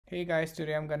Hey guys,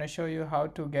 today I'm gonna show you how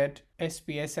to get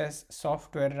SPSS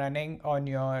software running on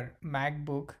your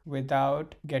MacBook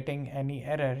without getting any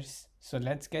errors. So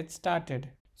let's get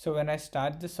started. So when I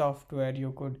start the software,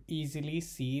 you could easily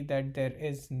see that there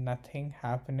is nothing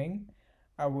happening.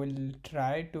 I will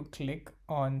try to click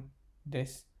on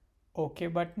this OK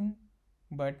button,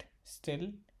 but still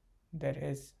there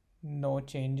is no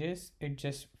changes. It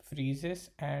just freezes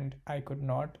and I could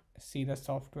not see the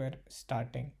software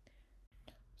starting.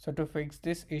 So to fix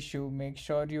this issue, make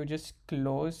sure you just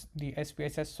close the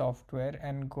SPSS software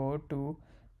and go to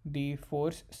the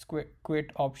force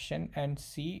quit option and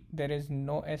see there is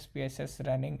no SPSS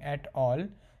running at all.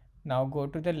 Now go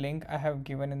to the link I have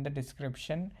given in the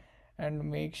description and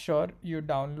make sure you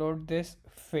download this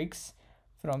fix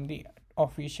from the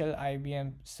official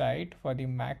IBM site for the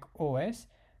Mac OS.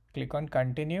 Click on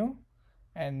continue,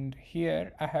 and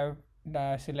here I have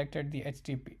selected the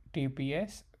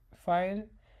HTTPS file.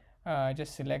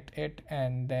 Just select it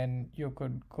and then you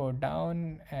could go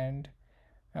down and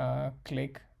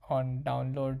click on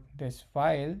download this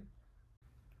file.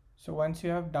 So once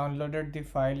you have downloaded the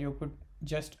file, you could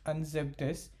just unzip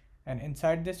this, and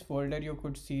inside this folder you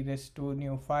could see these two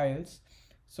new files.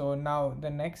 So now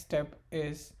the next step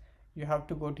is you have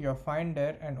to go to your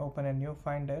Finder and open a new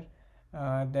Finder.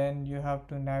 Then you have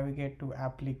to navigate to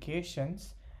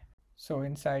applications. So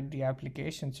inside the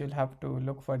applications, you'll have to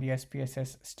look for the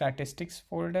SPSS Statistics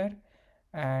folder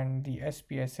and the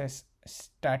SPSS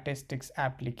Statistics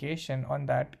application. On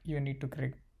that, you need to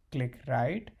click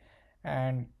right,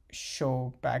 and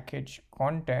show package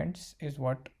contents is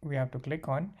what we have to click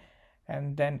on.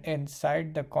 And then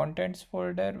inside the contents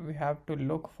folder, we have to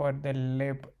look for the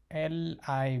lib.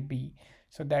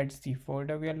 So that's the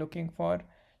folder we are looking for.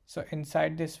 So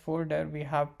inside this folder, we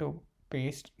have to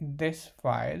paste this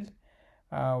file,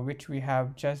 which we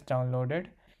have just downloaded.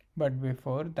 But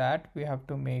before that, we have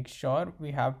to make sure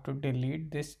we have to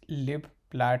delete this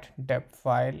libplat.dep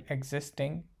file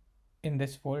existing in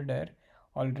this folder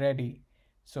already.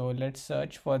 So let's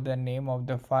search for the name of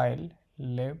the file,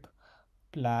 libplat.dep.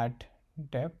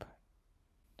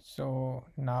 So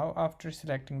now after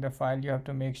selecting the file, you have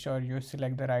to make sure you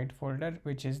select the right folder,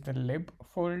 which is the lib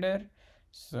folder.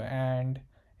 So and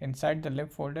inside the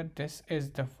lib folder, this is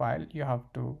the file you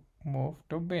have to move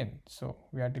to bin. So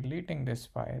we are deleting this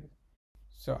file.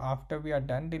 So after we are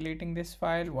done deleting this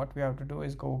file, what we have to do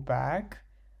is go back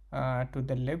to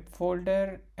the lib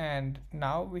folder, and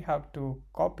now we have to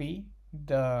copy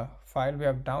the file we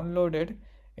have downloaded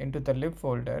into the lib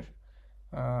folder.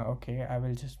 Okay, I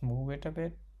will just move it a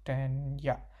bit, and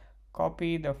yeah,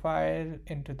 copy the file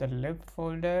into the lib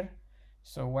folder.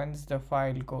 So once the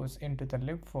file goes into the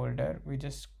lib folder, we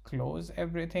just close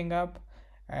everything up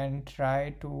and try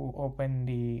to open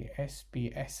the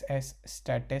SPSS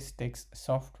Statistics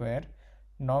software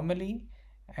normally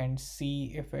and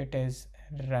see if it is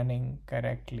running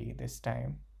correctly this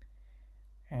time.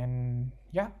 And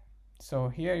yeah, so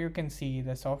here you can see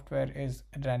the software is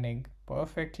running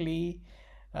perfectly.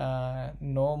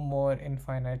 No more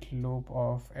infinite loop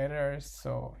of errors.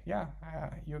 So yeah,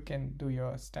 you can do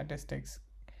your statistics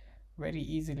very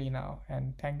easily now.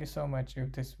 And thank you so much.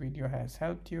 If this video has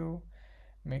helped you,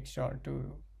 make sure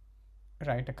to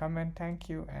write a comment, thank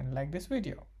you, and like this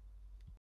video.